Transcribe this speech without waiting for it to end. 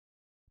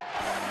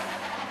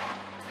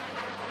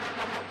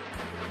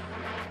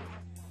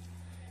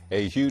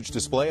A huge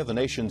display of the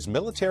nation's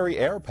military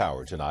air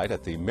power tonight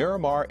at the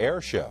Miramar Air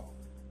Show.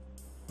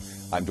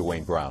 I'm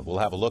Dwayne Brown. We'll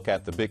have a look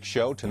at the big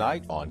show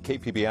tonight on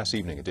KPBS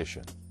Evening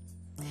Edition.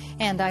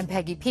 And I'm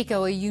Peggy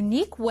Pico. A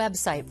unique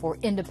website for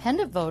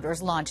independent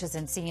voters launches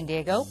in San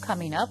Diego.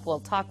 Coming up, we'll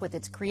talk with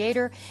its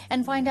creator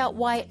and find out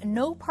why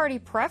no party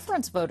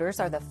preference voters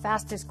are the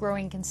fastest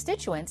growing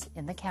constituents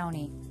in the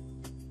county.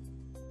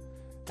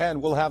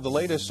 And we'll have the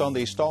latest on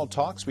the stalled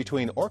talks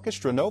between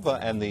Orchestra Nova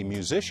and the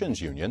Musicians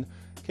Union.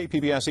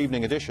 KPBS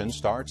Evening Edition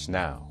starts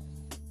now.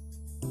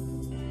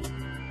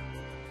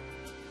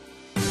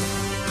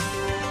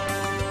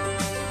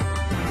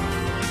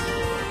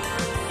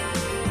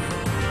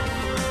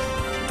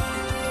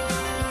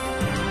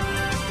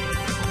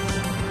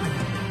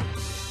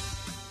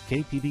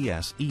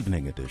 KPBS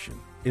Evening Edition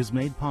is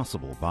made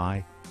possible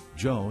by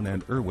Joan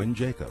and Irwin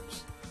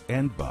Jacobs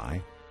and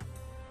by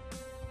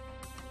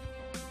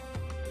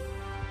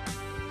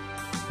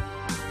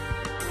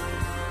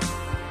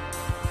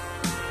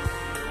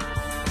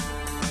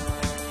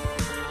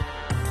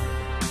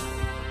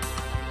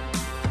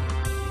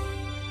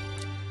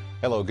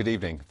Hello, good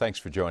evening. Thanks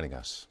for joining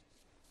us.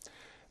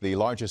 The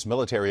largest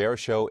military air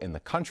show in the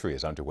country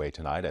is underway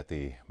tonight at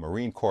the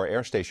Marine Corps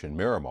Air Station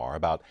Miramar.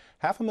 About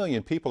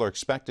 500,000 people are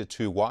expected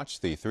to watch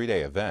the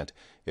three-day event.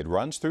 It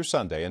runs through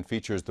Sunday and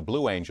features the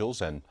Blue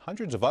Angels and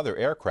hundreds of other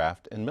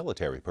aircraft and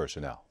military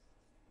personnel.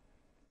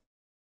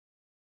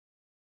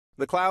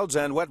 The clouds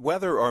and wet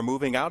weather are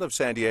moving out of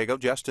San Diego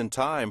just in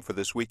time for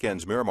this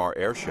weekend's Miramar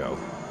Air Show.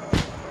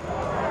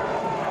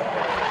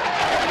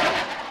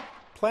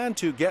 Plan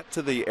to get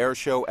to the air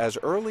show as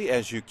early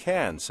as you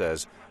can,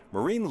 says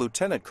Marine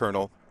Lieutenant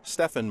Colonel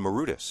Stefan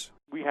Marutis.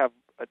 We have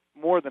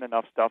more than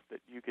enough stuff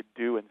that you could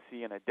do and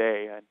see in a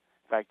day. And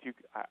in fact, you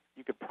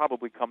could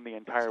probably come the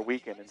entire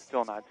weekend and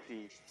still not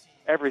see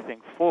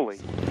everything fully.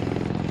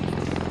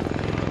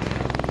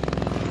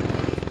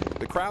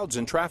 The crowds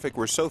and traffic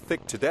were so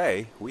thick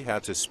today, we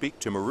had to speak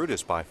to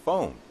Marutis by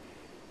phone.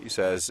 He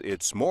says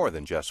it's more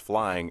than just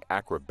flying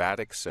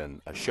acrobatics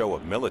and a show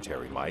of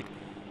military might.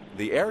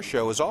 The air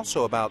show is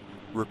also about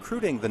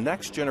recruiting the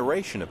next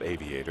generation of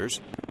aviators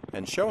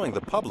and showing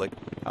the public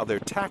how their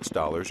tax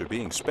dollars are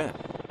being spent.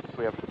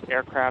 We have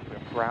aircraft, we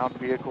have ground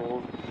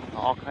vehicles,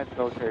 all kinds of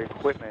military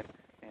equipment,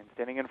 and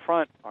standing in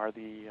front are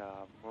the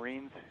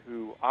Marines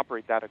who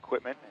operate that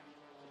equipment. And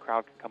the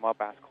crowd can come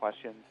up, ask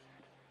questions.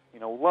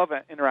 You know, love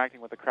interacting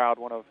with the crowd.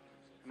 And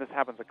this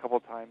happens a couple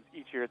of times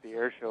each year at the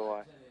air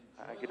show.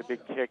 I get a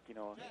big kick. You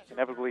know,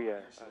 inevitably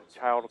a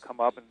child will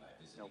come up and,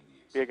 you know,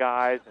 big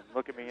eyes and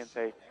look at me and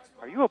say,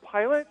 "Are you a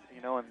pilot?" You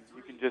know, and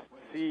you can just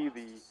see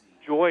the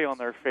joy on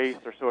their face.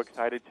 They're so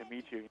excited to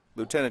meet you.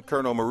 Lieutenant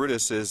Colonel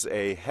Marutis is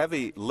a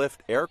heavy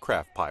lift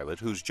aircraft pilot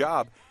whose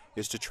job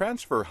is to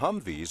transfer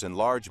Humvees and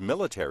large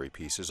military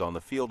pieces on the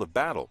field of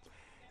battle.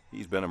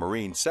 He's been a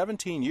Marine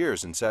 17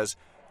 years and says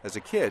as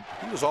a kid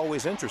he was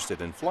always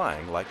interested in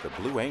flying like the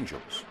Blue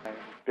Angels. I was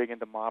big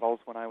into models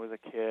when I was a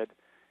kid,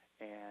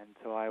 and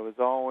so I was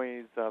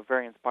always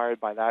very inspired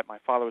by that. My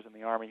father was in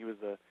the Army. He was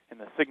in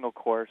the Signal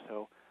Corps,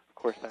 so of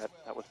course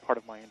that was part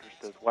of my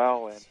interest as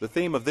well. And the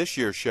theme of this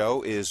year's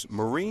show is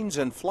Marines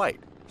in Flight,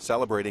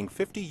 celebrating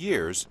 50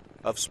 years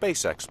of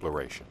space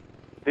exploration.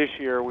 This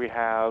year we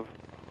have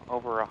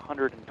over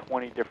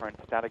 120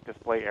 different static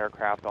display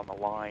aircraft on the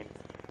line.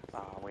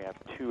 We have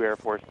 2 Air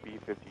Force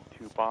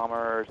B-52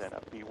 bombers and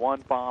a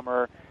B-1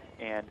 bomber,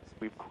 and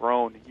we've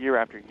grown year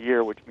after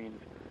year, which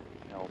means,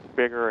 you know,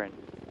 bigger and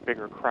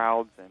bigger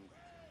crowds, and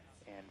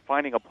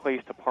finding a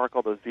place to park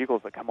all those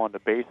vehicles that come onto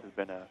base has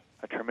been a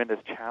tremendous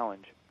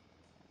challenge.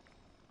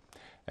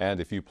 And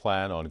if you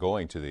plan on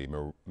going to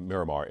the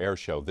Miramar Air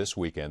Show this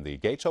weekend, the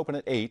gates open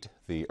at 8.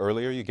 The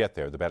earlier you get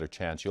there, the better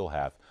chance you'll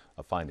have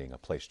of finding a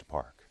place to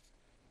park.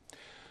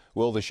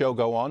 Will the show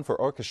go on for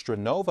Orchestra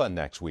Nova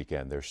next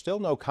weekend? There's still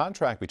no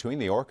contract between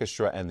the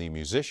orchestra and the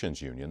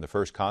Musicians Union. The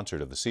first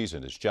concert of the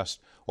season is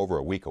just over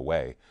a week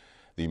away.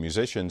 The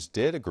musicians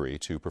did agree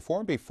to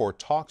perform before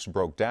talks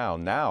broke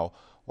down. Now,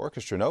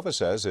 Orchestra Nova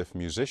says if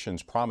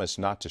musicians promise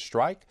not to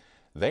strike,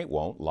 they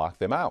won't lock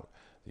them out.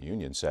 The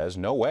union says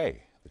no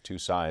way. The two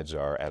sides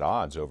are at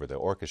odds over the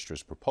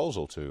orchestra's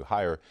proposal to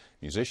hire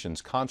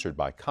musicians concert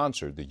by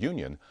concert. The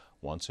union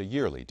wants a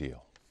yearly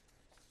deal.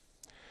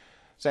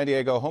 San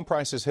Diego home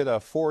prices hit a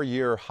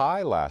 4-year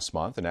high last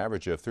month, an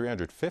average of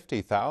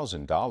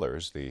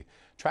 $350,000. The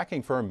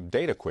tracking firm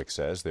DataQuick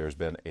says there's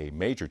been a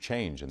major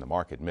change in the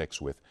market mix,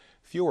 with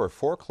fewer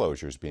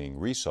foreclosures being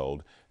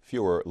resold,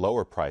 fewer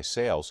lower-price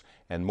sales,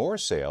 and more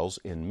sales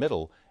in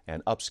middle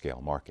and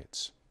upscale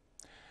markets.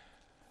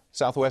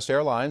 Southwest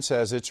Airlines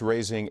says it's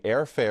raising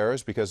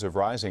airfares because of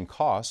rising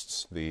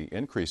costs. The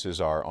increases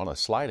are on a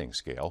sliding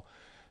scale.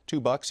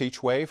 $2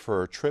 each way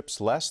for trips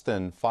less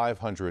than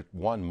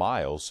 501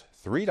 miles,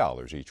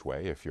 $3 each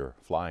way if you're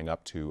flying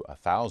up to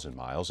 1,000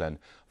 miles, and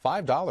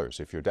 $5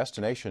 if your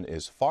destination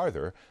is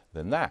farther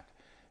than that.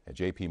 A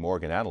J.P.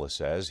 Morgan analyst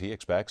says he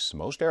expects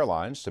most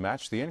airlines to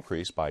match the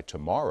increase by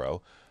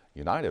tomorrow.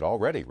 United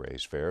already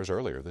raised fares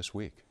earlier this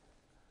week.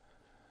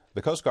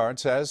 The Coast Guard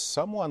says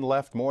someone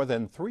left more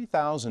than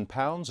 3,000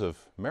 pounds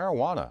of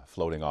marijuana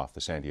floating off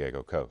the San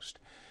Diego coast.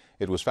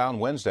 It was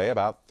found Wednesday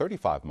about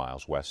 35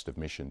 miles west of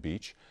Mission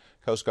Beach.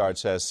 Coast Guard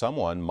says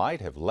someone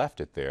might have left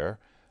it there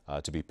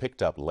to be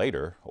picked up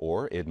later,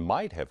 or it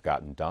might have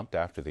gotten dumped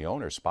after the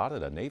owner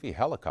spotted a Navy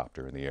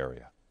helicopter in the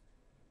area.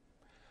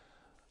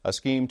 A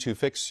scheme to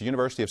fix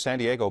University of San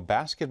Diego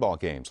basketball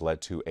games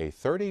led to a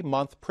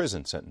 30-month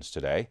prison sentence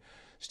today.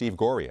 Steve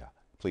Goria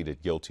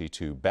pleaded guilty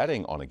to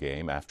betting on a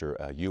game after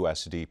a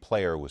USD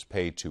player was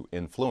paid to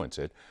influence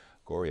it.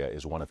 Goria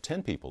is one of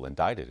 10 people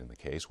indicted in the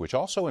case, which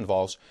also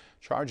involves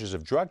charges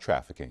of drug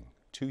trafficking.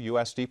 2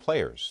 USD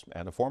players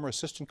and a former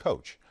assistant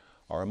coach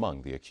are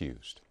among the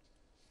accused.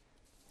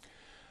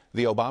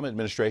 The Obama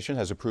administration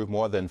has approved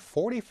more than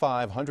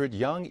 4,500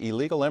 young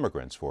illegal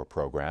immigrants for a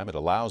program. It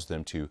allows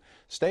them to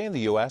stay in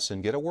the U.S.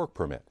 and get a work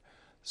permit.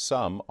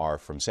 Some are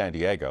from San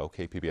Diego.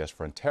 KPBS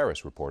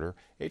Fronteras reporter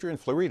Adrian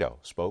Florido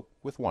spoke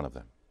with one of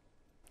them.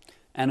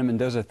 Ana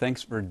Mendoza,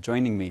 thanks for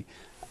joining me.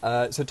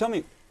 So tell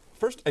me,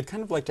 first, I'd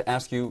kind of like to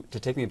ask you to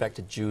take me back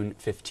to June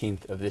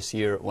 15th of this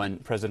year when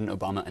President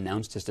Obama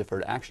announced his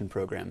Deferred Action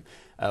Program.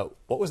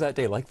 What was that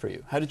day like for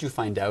you? How did you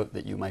find out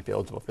that you might be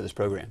eligible for this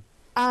program?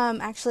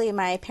 Actually,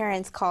 my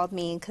parents called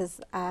me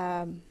because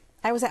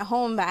I was at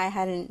home, but I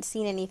hadn't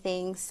seen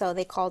anything. So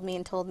they called me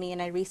and told me,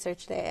 and I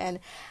researched it. And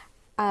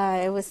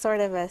it was sort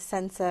of a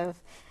sense of,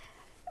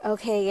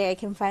 okay, yeah, I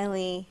can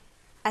finally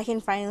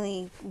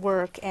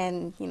work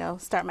and,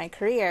 start my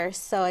career.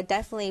 So it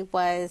definitely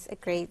was a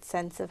great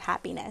sense of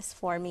happiness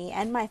for me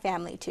and my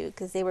family, too,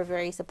 because they were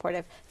very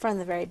supportive from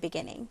the very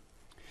beginning.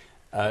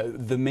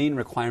 The main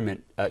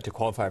requirement to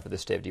qualify for the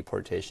stay of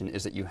deportation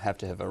is that you have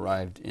to have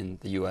arrived in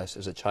the U.S.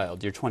 as a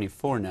child. You're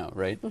 24 now,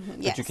 right? Mm-hmm,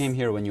 but yes. You came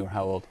here when you were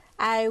how old?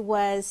 I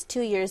was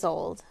 2 years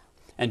old.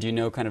 And do you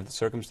know kind of the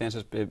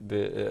circumstances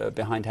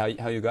behind how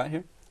you got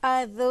here?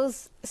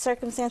 Those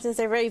circumstances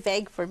are very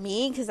vague for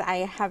me because I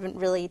haven't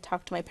really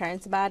talked to my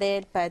parents about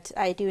it, but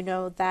I do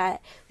know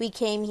that we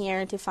came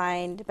here to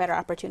find better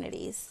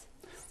opportunities.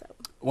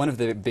 One of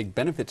the big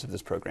benefits of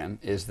this program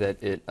is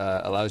that it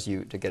allows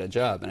you to get a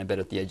job, and I bet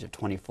at the age of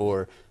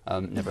 24,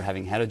 never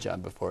having had a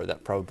job before,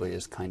 that probably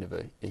is kind of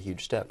a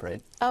huge step,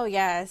 right? Oh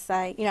yes,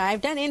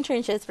 I've done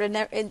internships,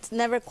 but it's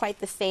never quite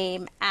the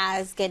same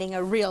as getting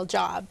a real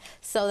job.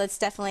 So that's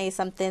definitely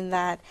something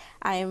that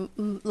I'm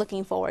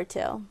looking forward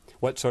to.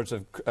 What sorts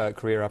of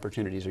career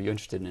opportunities are you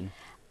interested in?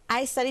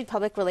 I studied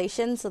public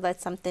relations, so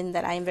that's something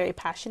that I'm very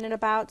passionate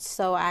about.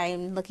 So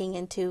I'm looking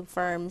into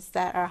firms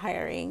that are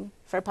hiring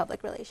for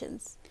public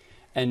relations.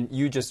 And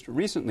you just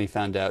recently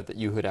found out that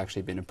you had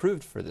actually been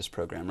approved for this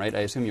program, right?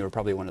 I assume you were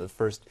probably one of the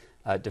first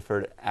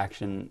deferred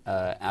action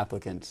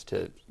applicants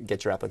to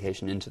get your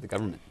application into the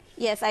government.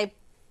 Yes, I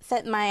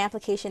sent my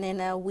application in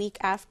a week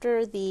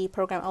after the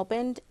program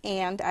opened,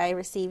 and I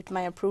received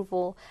my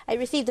approval. I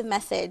received a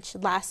message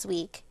last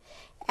week,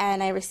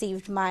 and I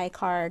received my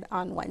card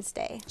on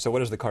Wednesday. So what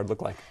does the card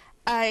look like?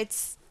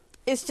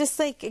 It's just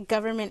like a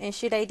government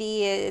issued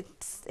ID.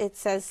 It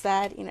says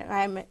that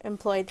I'm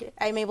employed,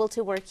 I'm able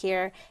to work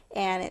here,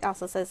 and it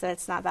also says that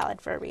it's not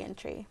valid for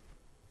reentry.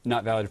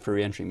 Not valid for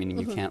reentry, meaning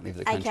you can't leave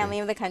the country. I can't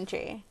leave the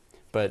country.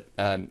 But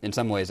in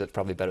some ways, it's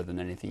probably better than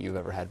anything you've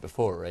ever had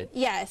before, right?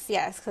 Yes,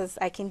 because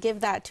I can give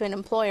that to an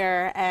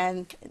employer,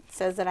 and it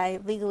says that I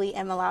legally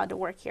am allowed to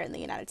work here in the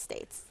United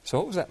States. So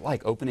what was that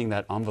like, opening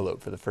that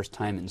envelope for the first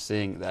time and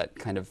seeing that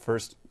kind of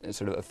first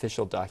sort of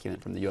official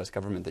document from the U.S.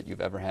 government that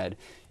you've ever had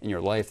in your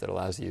life that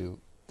allows you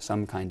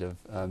some kind of,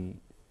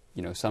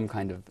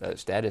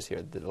 status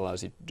here that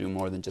allows you to do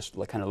more than just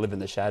kind of live in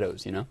the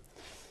shadows,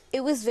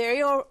 It was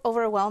very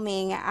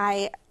overwhelming.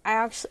 I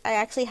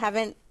actually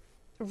haven't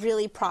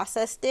really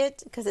processed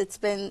it because it's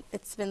been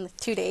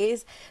 2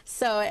 days,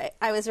 so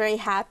I was very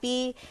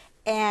happy,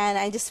 and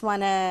I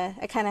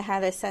kind of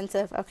had a sense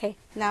of, okay,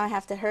 now I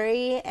have to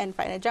hurry and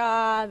find a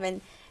job and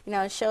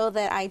show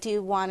that I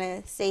do want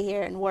to stay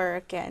here and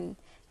work and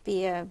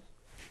be a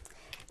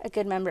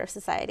good member of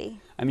society.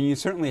 I mean, you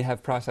certainly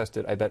have processed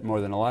it, I bet,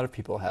 more than a lot of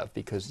people have,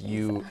 because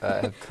you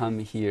have come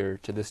here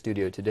to the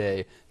studio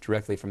today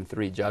directly from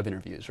 3 job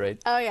interviews, right?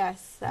 Oh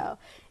yes, so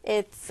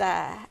it's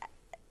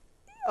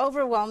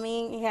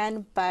overwhelming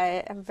again,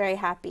 but I'm very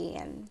happy.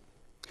 And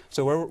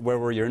so where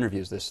were your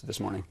interviews this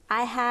morning?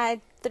 I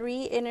had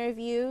 3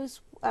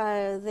 interviews.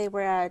 They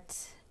were at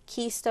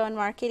Keystone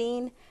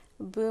Marketing,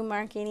 Boom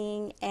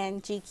Marketing,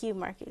 and GQ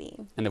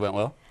Marketing. And they went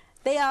well?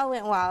 They all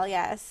went well,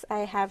 yes. I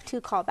have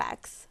 2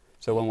 callbacks.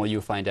 So when will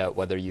you find out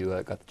whether you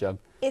got the job?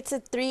 It's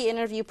a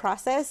 3-interview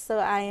process, so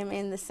I am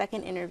in the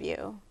 2nd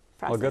interview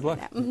process. Well, good luck.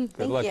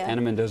 Good luck. You. Ana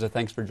Mendoza,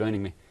 thanks for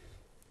joining me.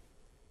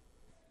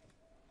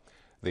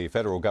 The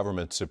federal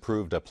government's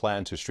approved a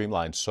plan to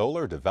streamline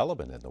solar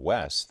development in the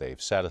West.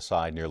 They've set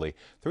aside nearly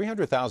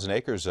 300,000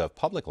 acres of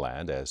public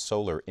land as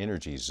solar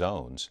energy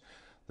zones.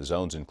 The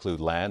zones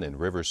include land in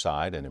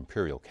Riverside and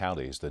Imperial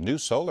counties. The new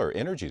solar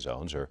energy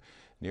zones are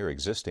near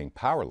existing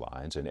power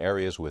lines in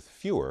areas with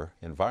fewer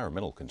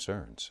environmental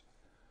concerns.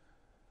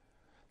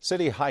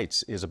 City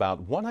Heights is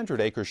about 100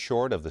 acres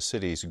short of the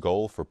city's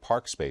goal for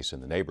park space in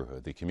the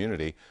neighborhood. The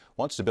community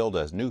wants to build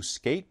a new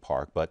skate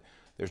park, but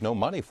there's no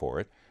money for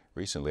it.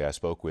 Recently, I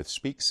spoke with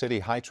Speak City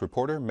Heights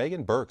reporter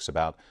Megan Burks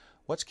about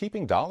what's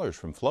keeping dollars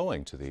from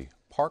flowing to the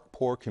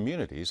park-poor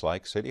communities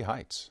like City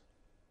Heights.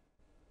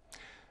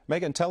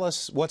 Megan, tell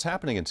us what's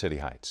happening in City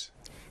Heights.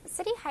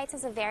 City Heights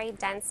is a very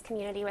dense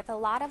community with a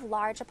lot of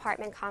large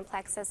apartment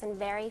complexes and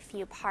very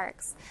few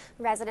parks.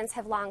 Residents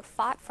have long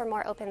fought for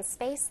more open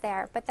space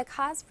there, but the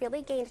cause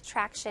really gained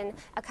traction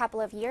a couple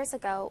of years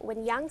ago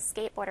when young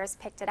skateboarders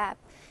picked it up.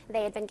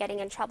 They had been getting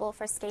in trouble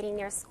for skating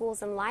near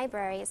schools and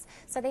libraries,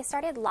 so they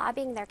started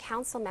lobbying their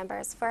council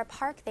members for a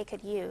park they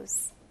could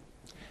use.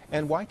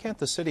 And why can't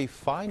the city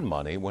find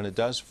money when it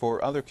does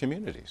for other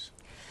communities?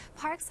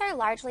 Parks are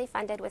largely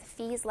funded with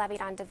fees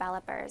levied on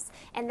developers,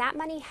 and that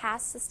money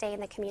has to stay in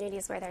the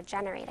communities where they're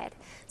generated.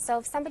 So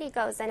if somebody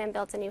goes in and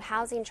builds a new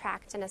housing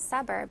tract in a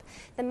suburb,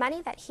 the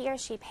money that he or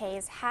she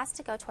pays has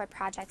to go toward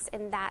projects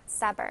in that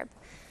suburb.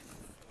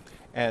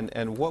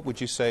 And what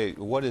would you say,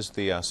 what is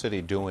the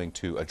city doing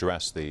to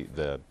address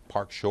the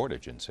park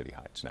shortage in City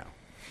Heights now?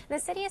 The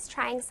city is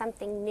trying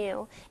something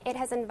new. It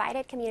has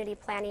invited community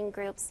planning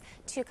groups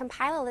to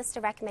compile a list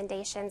of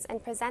recommendations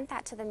and present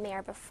that to the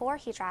mayor before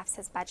he drafts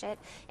his budget.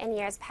 In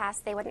years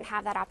past, they wouldn't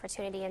have that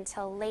opportunity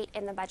until late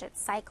in the budget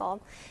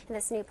cycle. And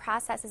this new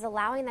process is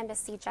allowing them to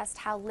see just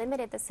how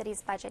limited the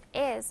city's budget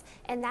is,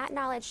 and that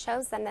knowledge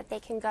shows them that they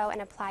can go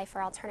and apply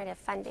for alternative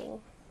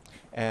funding.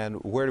 And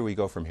where do we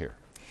go from here?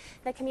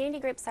 The community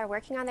groups are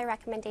working on their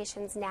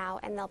recommendations now,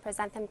 and they'll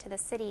present them to the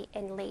city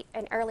in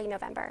early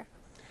November.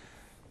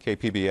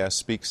 KPBS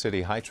Speak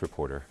City Heights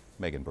reporter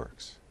Megan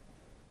Burks.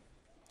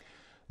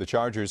 The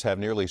Chargers have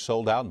nearly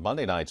sold out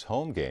Monday night's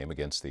home game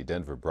against the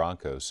Denver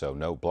Broncos, so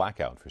no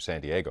blackout for San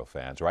Diego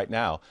fans. Right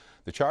now,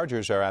 the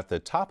Chargers are at the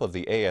top of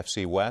the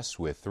AFC West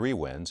with 3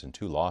 wins and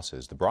 2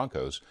 losses. The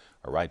Broncos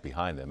are right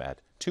behind them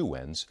at 2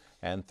 wins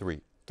and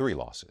 3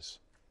 losses.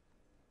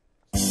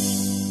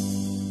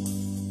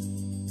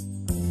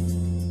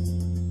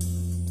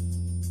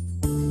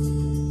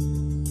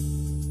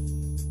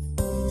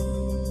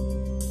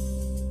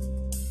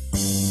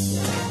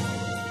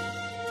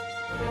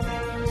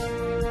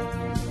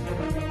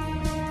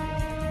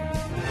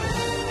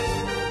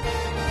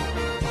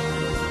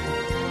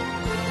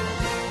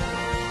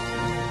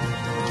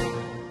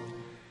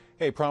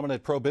 A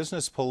prominent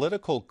pro-business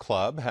political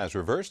club has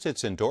reversed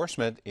its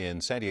endorsement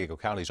in San Diego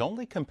County's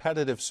only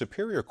competitive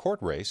Superior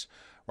Court race.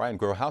 Ryan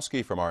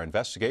Grochowski from our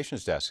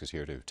investigations desk is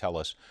here to tell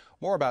us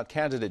more about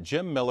candidate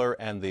Jim Miller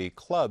and the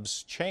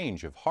club's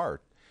change of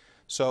heart.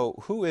 So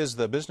who is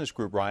the business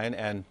group, Ryan,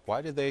 and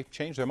why did they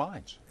change their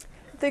minds?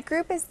 The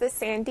group is the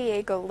San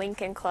Diego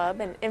Lincoln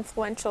Club, an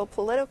influential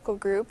political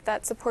group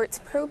that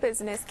supports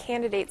pro-business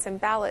candidates and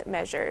ballot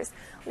measures.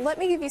 Let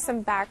me give you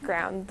some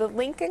background. The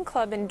Lincoln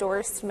Club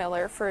endorsed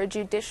Miller for a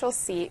judicial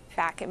seat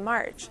back in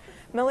March.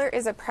 Miller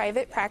is a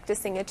private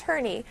practicing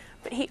attorney,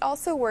 but he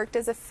also worked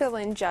as a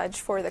fill-in judge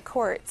for the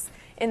courts.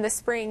 In the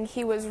spring,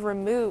 he was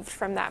removed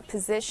from that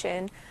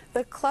position.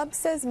 The club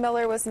says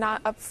Miller was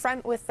not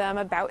upfront with them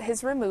about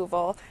his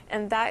removal,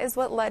 and that is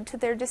what led to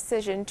their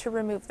decision to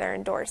remove their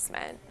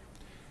endorsement.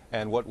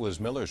 And what was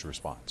Miller's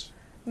response?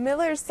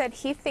 Miller said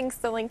he thinks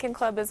the Lincoln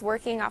Club is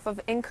working off of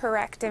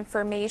incorrect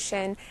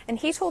information, and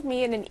he told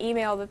me in an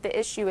email that the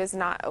issue is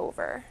not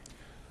over.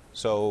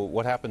 So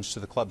what happens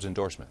to the club's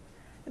endorsement?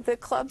 The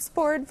club's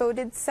board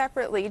voted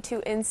separately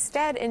to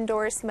instead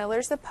endorse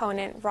Miller's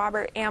opponent,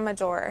 Robert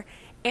Amador.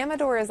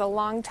 Amador is a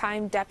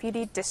longtime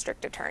deputy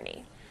district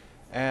attorney.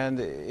 And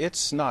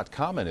it's not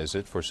common, is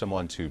it, for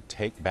someone to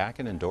take back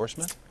an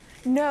endorsement?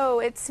 No,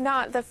 it's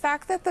not. The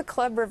fact that the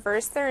club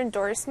reversed their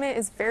endorsement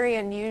is very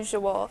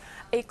unusual.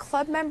 A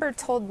club member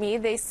told me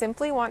they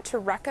simply want to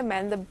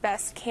recommend the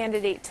best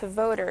candidate to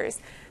voters.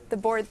 The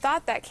board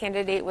thought that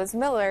candidate was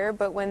Miller,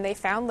 but when they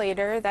found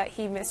later that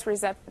he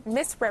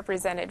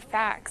misrepresented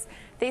facts,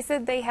 they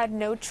said they had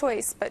no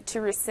choice but to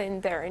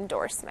rescind their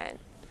endorsement.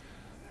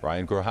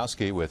 Ryan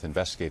Grochowski with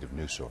Investigative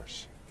News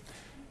Source.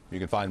 You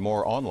can find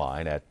more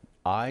online at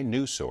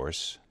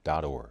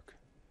inewssource.org.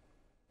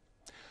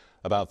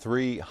 About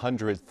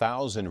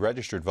 300,000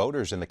 registered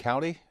voters in the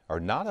county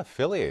are not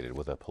affiliated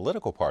with a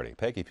political party.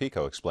 Peggy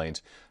Pico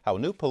explains how a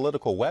new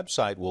political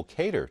website will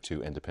cater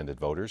to independent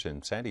voters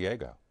in San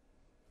Diego.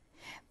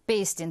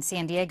 Based in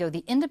San Diego,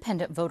 the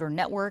Independent Voter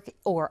Network,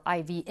 or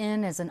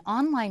IVN, is an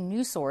online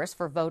news source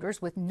for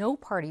voters with no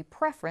party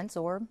preference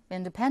or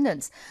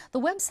independence. The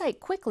website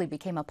quickly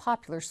became a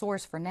popular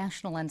source for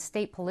national and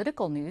state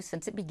political news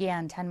since it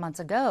began 10 months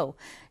ago.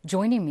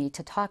 Joining me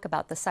to talk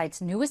about the site's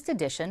newest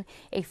edition,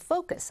 a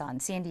focus on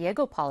San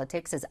Diego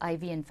politics, is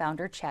IVN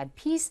founder Chad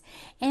Peace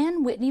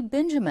and Whitney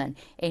Benjamin,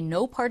 a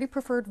no-party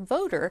preferred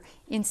voter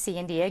in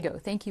San Diego.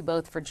 Thank you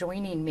both for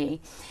joining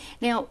me.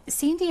 Now,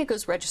 San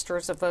Diego's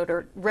registers of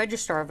voter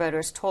registrar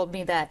voters told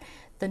me that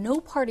the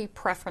no-party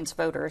preference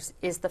voters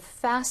is the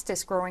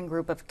fastest growing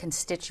group of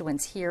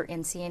constituents here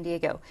in San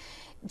Diego.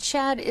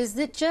 Chad, is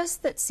it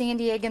just that San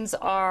Diegans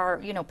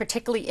are,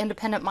 particularly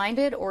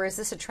independent-minded, or is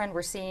this a trend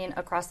we're seeing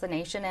across the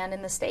nation and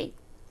in the state?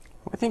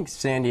 I think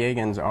San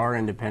Diegans are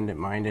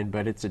independent-minded,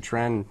 but it's a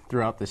trend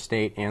throughout the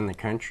state and the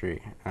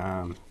country.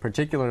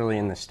 Particularly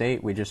in the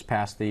state, we just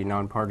passed the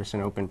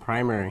nonpartisan open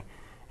primary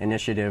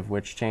initiative,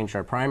 which changed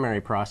our primary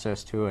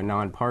process to a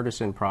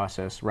nonpartisan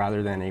process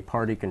rather than a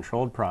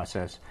party-controlled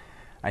process.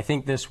 I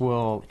think this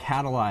will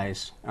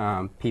catalyze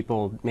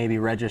people maybe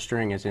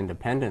registering as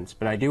independents,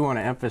 but I do want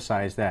to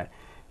emphasize that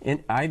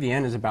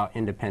IVN is about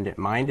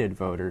independent-minded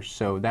voters,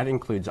 so that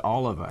includes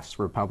all of us,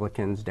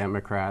 Republicans,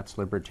 Democrats,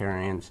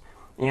 Libertarians,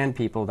 and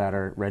people that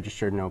are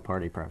registered no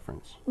party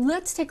preference.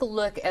 Let's take a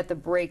look at the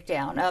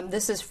breakdown.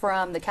 This is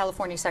from the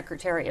California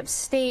Secretary of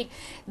State.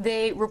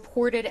 They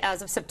reported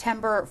as of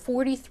September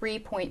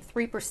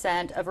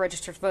 43.3% of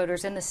registered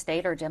voters in the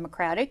state are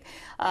Democratic,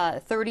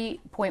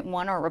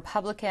 30.1% are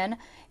Republican,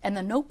 and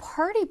the no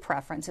party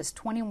preference is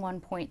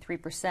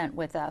 21.3%,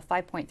 with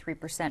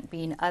 5.3%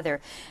 being other.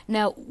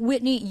 Now,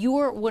 Whitney,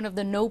 you're one of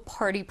the no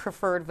party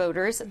preferred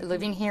voters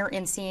living here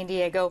in San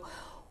Diego.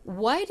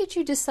 Why did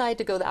you decide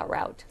to go that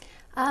route?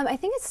 I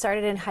think it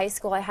started in high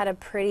school. I had a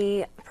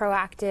pretty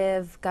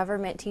proactive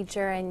government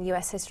teacher and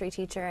U.S. history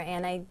teacher,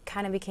 and I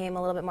kind of became a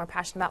little bit more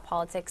passionate about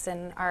politics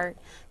and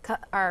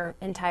our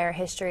entire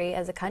history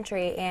as a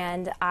country,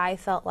 and I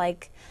felt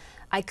like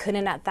I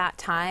couldn't at that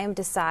time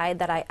decide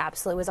that I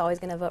absolutely was always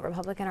going to vote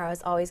Republican or I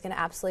was always going to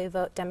absolutely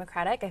vote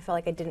Democratic. I felt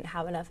like I didn't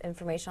have enough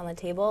information on the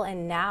table,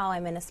 and now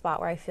I'm in a spot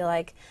where I feel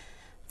like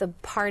the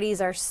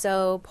parties are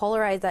so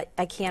polarized that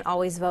I can't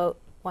always vote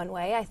one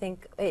way. I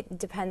think it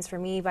depends for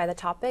me by the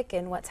topic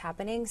and what's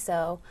happening.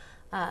 So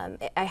I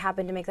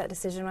happened to make that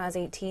decision when I was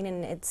 18,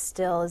 and it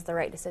still is the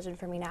right decision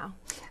for me now.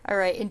 All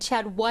right. And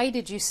Chad, why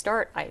did you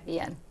start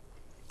IVN?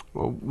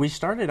 Well, we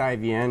started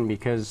IVN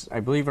because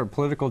I believe our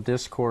political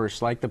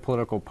discourse, like the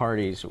political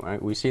parties,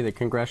 we see the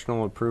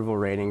congressional approval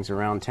ratings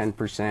around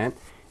 10%,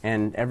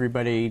 and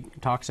everybody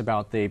talks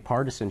about the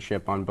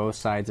partisanship on both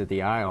sides of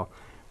the aisle.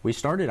 We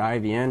started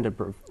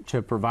IVN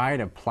to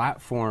provide a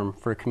platform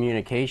for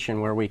communication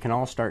where we can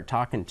all start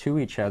talking to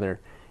each other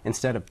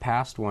instead of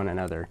past one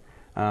another.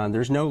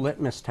 There's no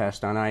litmus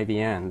test on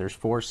IVN. There's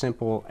 4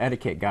 simple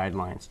etiquette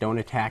guidelines. Don't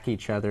attack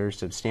each other,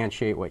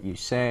 substantiate what you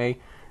say,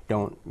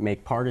 don't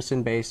make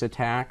partisan-based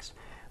attacks.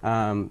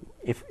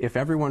 If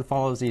everyone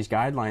follows these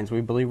guidelines,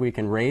 we believe we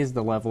can raise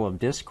the level of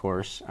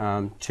discourse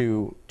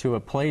to a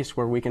place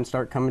where we can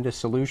start coming to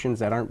solutions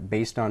that aren't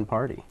based on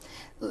party.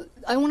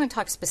 I want to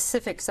talk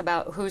specifics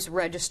about who's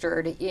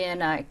registered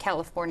in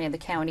California, the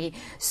county.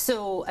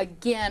 So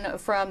again,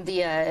 from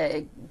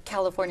the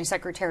California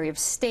Secretary of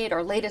State,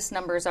 our latest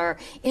numbers are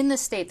in the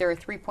state there are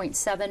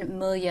 3.7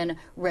 million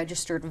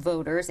registered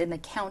voters, in the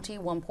county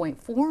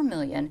 1.4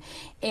 million,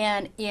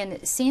 and in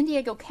San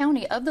Diego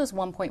County, of those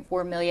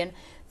 1.4 million,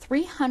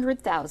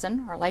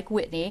 300,000 are like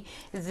Whitney.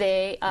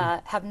 They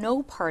have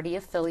no party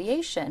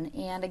affiliation,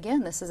 and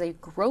again, this is a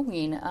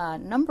growing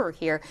number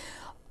here.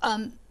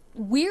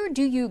 Where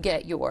do you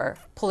get your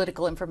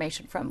political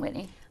information from,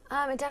 Whitney?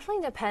 It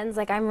definitely depends.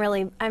 Like I'm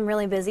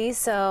really busy,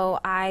 so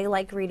I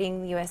like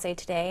reading USA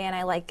Today, and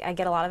I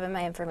get a lot of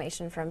my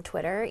information from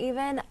Twitter.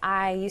 Even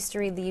I used to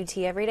read the UT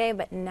every day,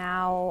 but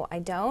now I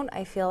don't.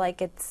 I feel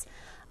like it's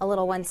a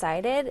little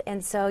one-sided,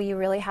 and so you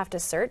really have to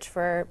search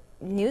for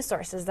news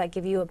sources that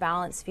give you a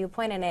balanced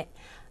viewpoint in it.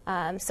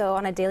 So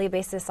on a daily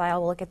basis,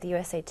 I'll look at the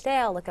USA Today,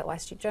 I'll look at Wall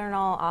Street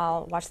Journal,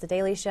 I'll watch The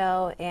Daily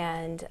Show,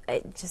 and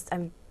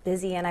I'm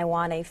busy and I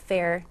want a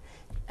fair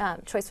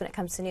choice when it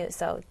comes to news.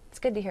 So it's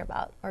good to hear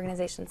about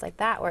organizations like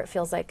that where it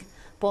feels like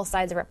both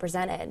sides are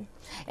represented.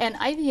 And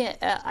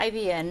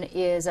IVN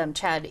is,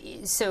 Chad,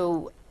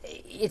 so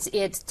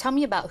it's tell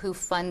me about who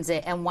funds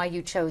it and why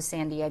you chose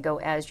San Diego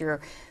as your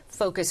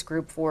focus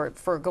group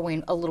for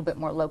going a little bit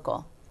more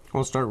local.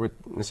 We'll start with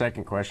the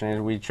second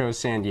question. We chose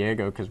San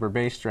Diego because we're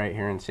based right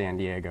here in San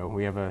Diego.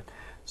 We have a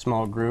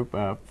small group.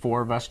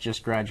 4 of us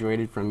just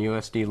graduated from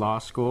USD Law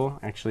School,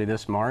 actually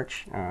this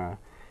March.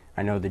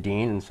 I know the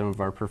dean and some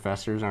of our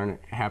professors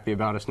aren't happy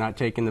about us not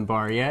taking the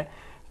bar yet,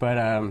 but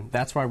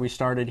that's why we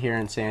started here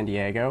in San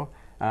Diego.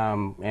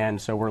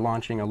 And so we're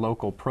launching a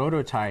local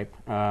prototype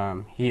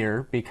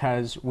here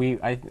because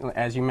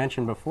as you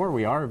mentioned before,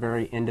 we are a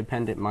very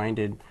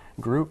independent-minded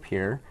group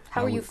here.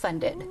 How are you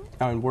funded?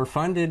 We're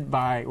funded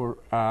by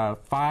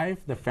FIVE,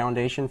 the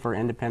Foundation for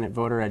Independent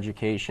Voter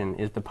Education,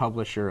 is the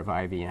publisher of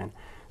IVN.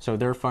 So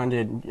they're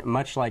funded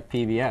much like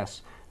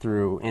PBS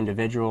through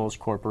individuals,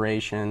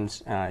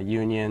 corporations,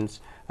 unions,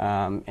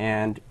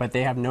 but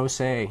they have no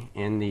say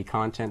in the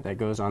content that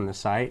goes on the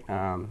site,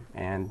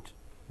 and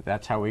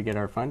that's how we get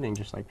our funding,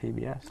 just like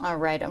PBS. All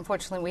right.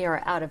 Unfortunately, we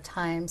are out of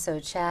time. So,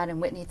 Chad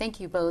and Whitney, thank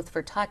you both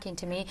for talking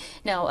to me.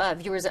 Now,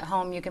 viewers at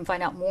home, you can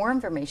find out more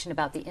information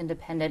about the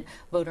Independent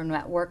Voter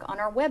Network on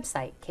our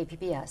website,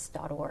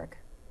 kpbs.org.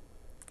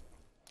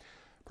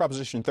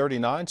 Proposition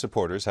 39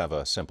 supporters have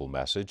a simple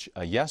message.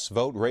 A yes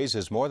vote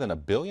raises more than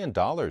 $1 billion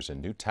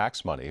in new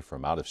tax money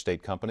from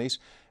out-of-state companies,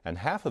 and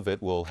half of it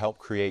will help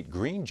create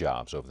green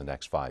jobs over the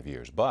next 5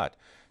 years. But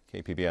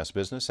KPBS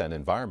business and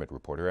environment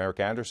reporter Eric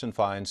Anderson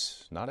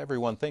finds not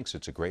everyone thinks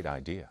it's a great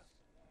idea.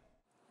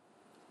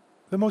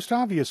 The most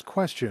obvious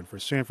question for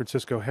San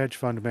Francisco hedge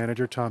fund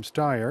manager Tom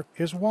Steyer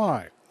is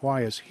why.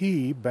 Why is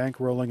he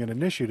bankrolling an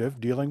initiative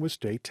dealing with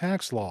state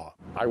tax law?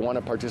 I want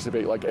to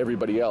participate like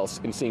everybody else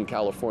in seeing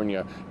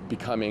California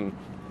becoming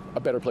a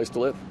better place to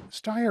live.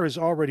 Steyer has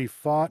already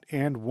fought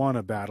and won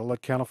a battle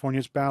at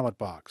California's ballot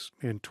box.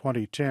 In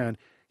 2010,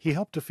 he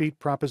helped defeat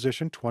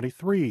Proposition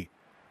 23.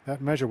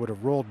 That measure would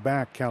have rolled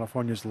back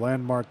California's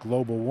landmark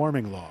global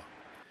warming law.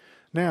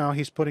 Now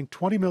he's putting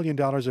 $20 million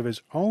of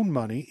his own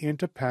money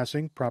into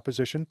passing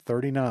Proposition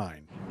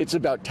 39. It's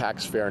about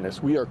tax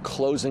fairness. We are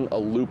closing a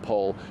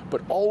loophole,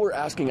 but all we're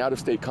asking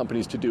out-of-state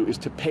companies to do is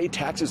to pay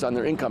taxes on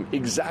their income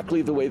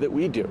exactly the way that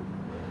we do.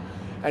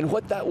 And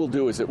what that will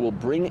do is it will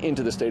bring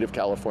into the state of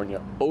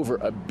California over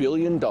 $1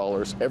 billion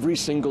every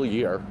single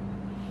year,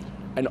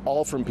 and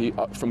all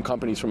from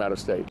companies from out of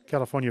state.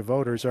 California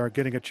voters are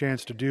getting a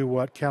chance to do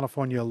what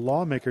California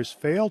lawmakers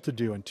failed to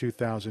do in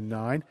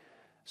 2009.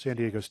 San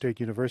Diego State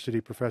University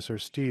professor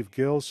Steve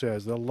Gill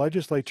says the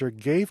legislature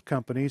gave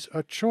companies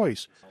a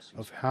choice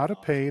of how to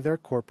pay their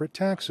corporate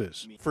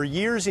taxes. For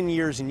years and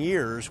years and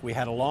years, we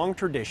had a long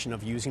tradition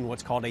of using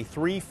what's called a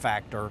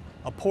three-factor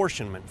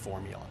apportionment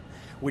formula,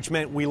 which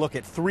meant we look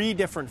at three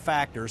different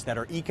factors that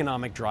are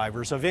economic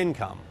drivers of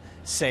income: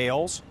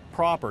 sales,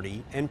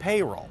 property, and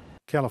payroll.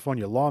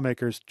 California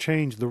lawmakers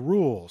changed the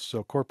rules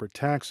so corporate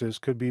taxes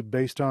could be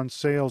based on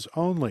sales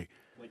only.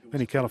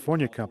 Many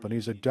California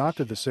companies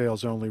adopted the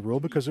sales-only rule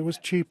because it was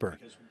cheaper.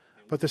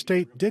 But the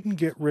state didn't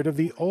get rid of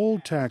the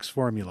old tax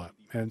formula,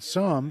 and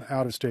some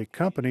out-of-state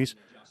companies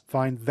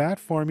find that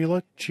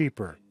formula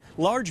cheaper.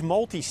 Large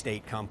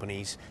multi-state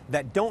companies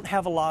that don't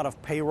have a lot of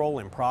payroll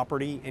and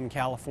property in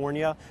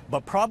California,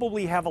 but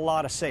probably have a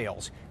lot of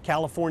sales.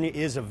 California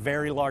is a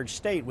very large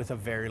state with a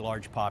very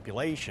large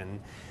population.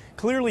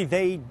 Clearly,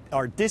 they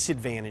are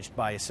disadvantaged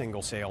by a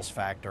single sales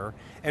factor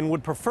and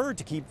would prefer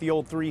to keep the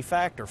old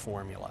three-factor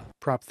formula.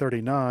 Prop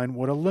 39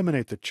 would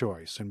eliminate the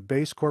choice and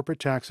base corporate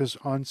taxes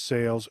on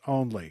sales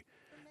only.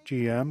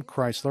 GM,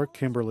 Chrysler,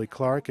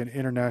 Kimberly-Clark, and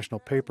International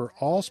Paper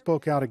all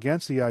spoke out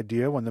against the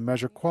idea when the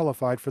measure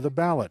qualified for the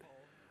ballot,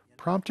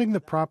 prompting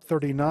the Prop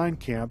 39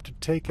 camp to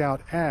take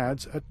out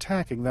ads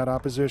attacking that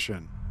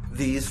opposition.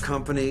 These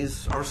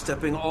companies are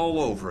stepping all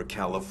over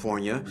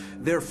California.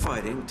 They're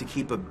fighting to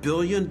keep $1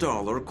 billion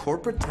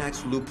corporate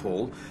tax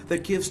loophole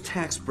that gives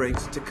tax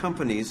breaks to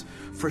companies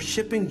for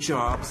shipping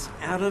jobs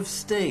out of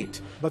state.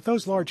 But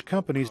those large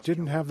companies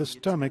didn't have the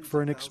stomach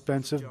for an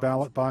expensive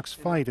ballot box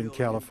fight in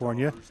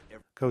California.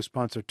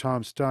 Co-sponsor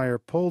Tom Steyer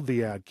pulled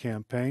the ad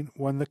campaign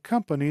when the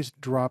companies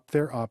dropped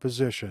their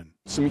opposition.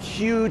 Some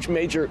huge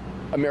major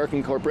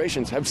American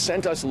corporations have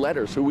sent us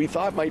letters who we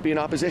thought might be in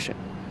opposition,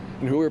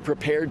 and who are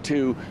prepared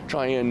to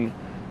try and,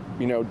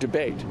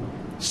 debate.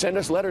 Send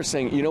us letters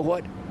saying, you know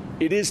what,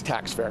 it is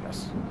tax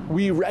fairness.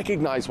 We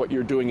recognize what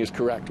you're doing is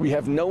correct. We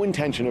have no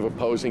intention of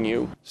opposing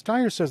you.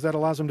 Steyer says that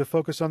allows him to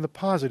focus on the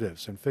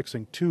positives and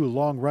fixing two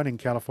long-running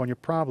California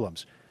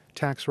problems: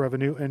 tax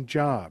revenue and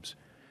jobs.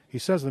 He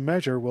says the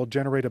measure will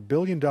generate $1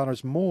 billion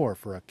more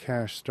for a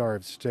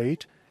cash-starved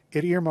state.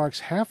 It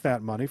earmarks half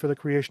that money for the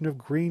creation of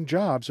green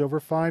jobs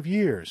over 5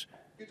 years.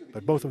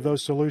 But both of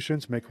those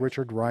solutions make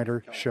Richard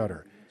Ryder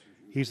shudder.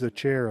 He's the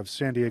chair of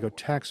San Diego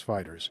Tax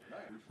Fighters.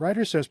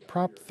 Ryder says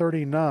Prop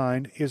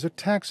 39 is a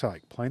tax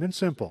hike, plain and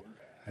simple,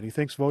 and he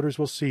thinks voters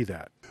will see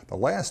that. The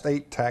last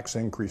 8 tax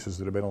increases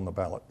that have been on the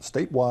ballot,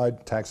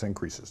 statewide tax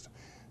increases,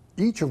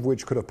 each of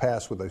which could have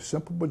passed with a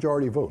simple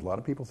majority vote. A lot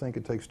of people think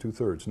it takes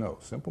 2/3. No,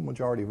 simple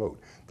majority vote.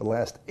 The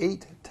last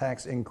 8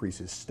 tax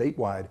increases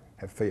statewide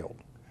have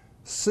failed.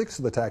 6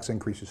 of the tax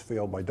increases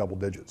failed by double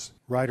digits.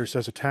 Ryder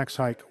says a tax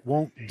hike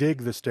won't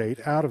dig the state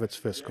out of its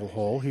fiscal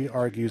hole. He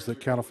argues that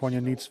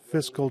California needs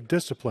fiscal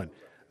discipline,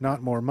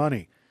 not more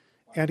money.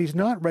 And he's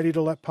not ready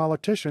to let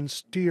politicians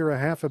steer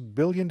 $500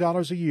 million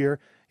a year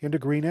into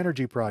green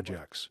energy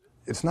projects.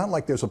 It's not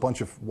like there's a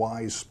bunch of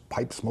wise,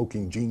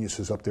 pipe-smoking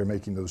geniuses up there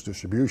making those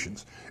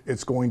distributions.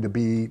 It's going to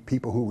be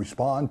people who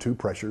respond to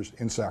pressures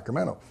in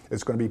Sacramento.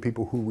 It's going to be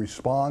people who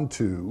respond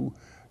to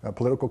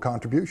political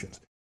contributions.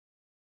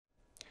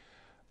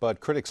 But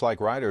critics like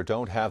Ryder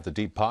don't have the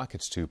deep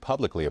pockets to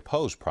publicly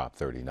oppose Prop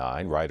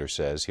 39. Ryder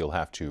says he'll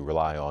have to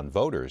rely on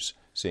voters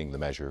seeing the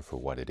measure for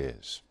what it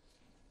is.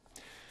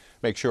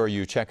 Make sure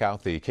you check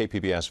out the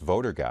KPBS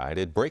Voter Guide.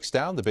 It breaks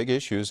down the big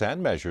issues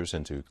and measures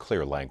into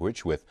clear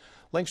language with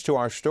links to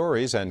our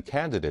stories and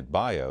candidate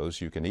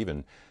bios. You can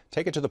even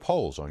take it to the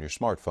polls on your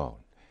smartphone.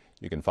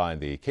 You can find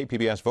the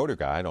KPBS Voter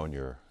Guide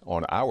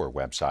on our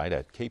website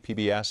at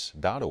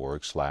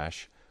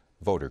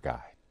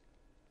kpbs.org/voterguide.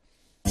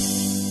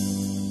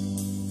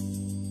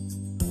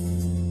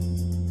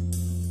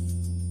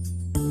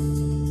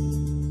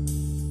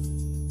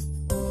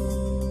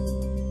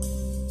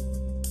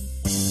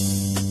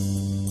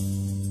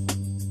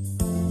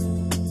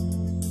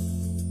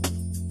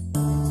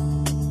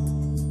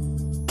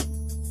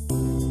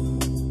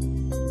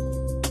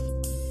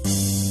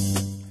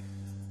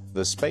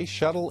 The space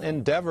shuttle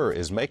Endeavour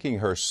is making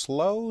her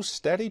slow,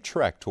 steady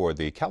trek toward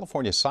the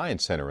California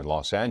Science Center in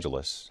Los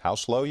Angeles. How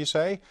slow, you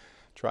say?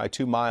 Try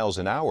 2 miles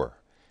an hour.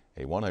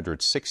 A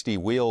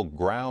 160-wheel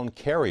ground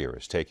carrier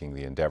is taking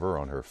the Endeavour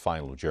on her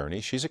final journey.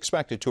 She's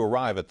expected to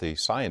arrive at the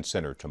Science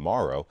Center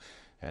tomorrow,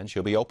 and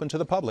she'll be open to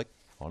the public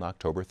on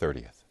October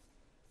 30th.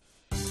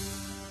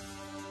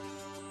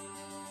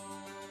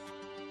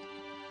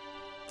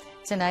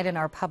 Tonight in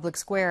our public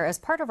square, as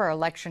part of our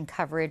election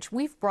coverage,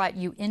 we've brought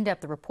you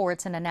in-depth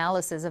reports and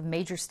analysis of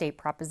major state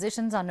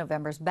propositions on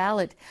November's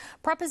ballot.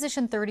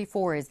 Proposition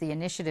 34 is the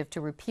initiative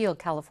to repeal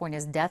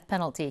California's death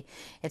penalty.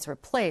 It's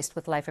replaced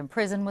with life in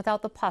prison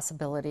without the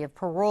possibility of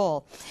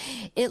parole.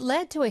 It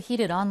led to a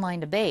heated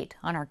online debate.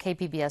 On our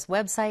KPBS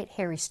website,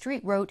 Harry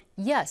Street wrote,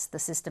 "Yes, the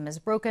system is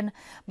broken,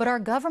 but our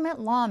government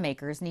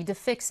lawmakers need to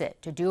fix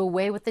it. To do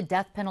away with the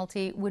death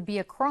penalty would be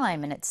a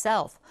crime in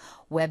itself."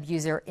 Web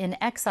user In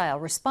Exile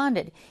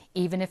responded,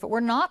 "Even if it were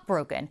not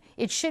broken,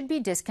 it should be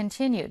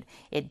discontinued.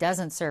 It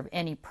doesn't serve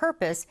any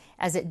purpose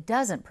as it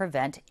doesn't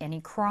prevent any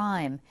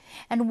crime."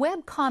 And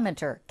web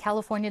commenter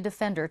California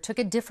Defender took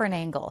a different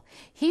angle.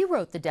 He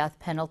wrote the death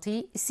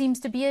penalty seems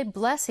to be a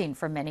blessing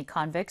for many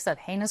convicts of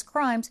heinous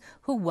crimes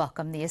who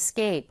welcome the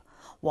escape.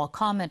 While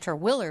commenter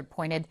Willard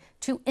pointed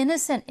to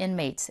innocent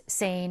inmates,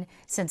 saying,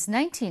 since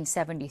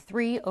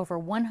 1973, over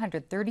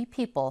 130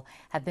 people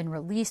have been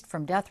released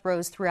from death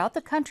rows throughout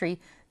the country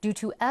due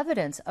to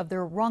evidence of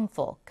their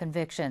wrongful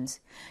convictions.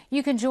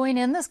 You can join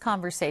in this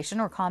conversation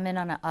or comment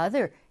on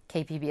other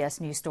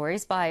KPBS news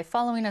stories by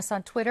following us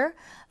on Twitter,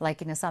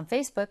 liking us on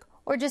Facebook,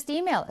 or just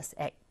email us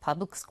at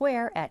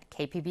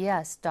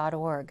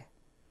publicsquare@kpbs.org.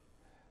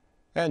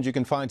 And you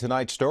can find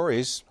tonight's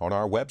stories on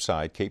our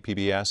website,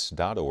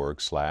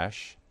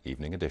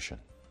 kpbs.org/evening edition.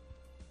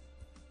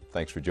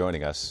 Thanks for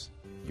joining us.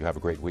 You have a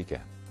great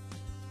weekend.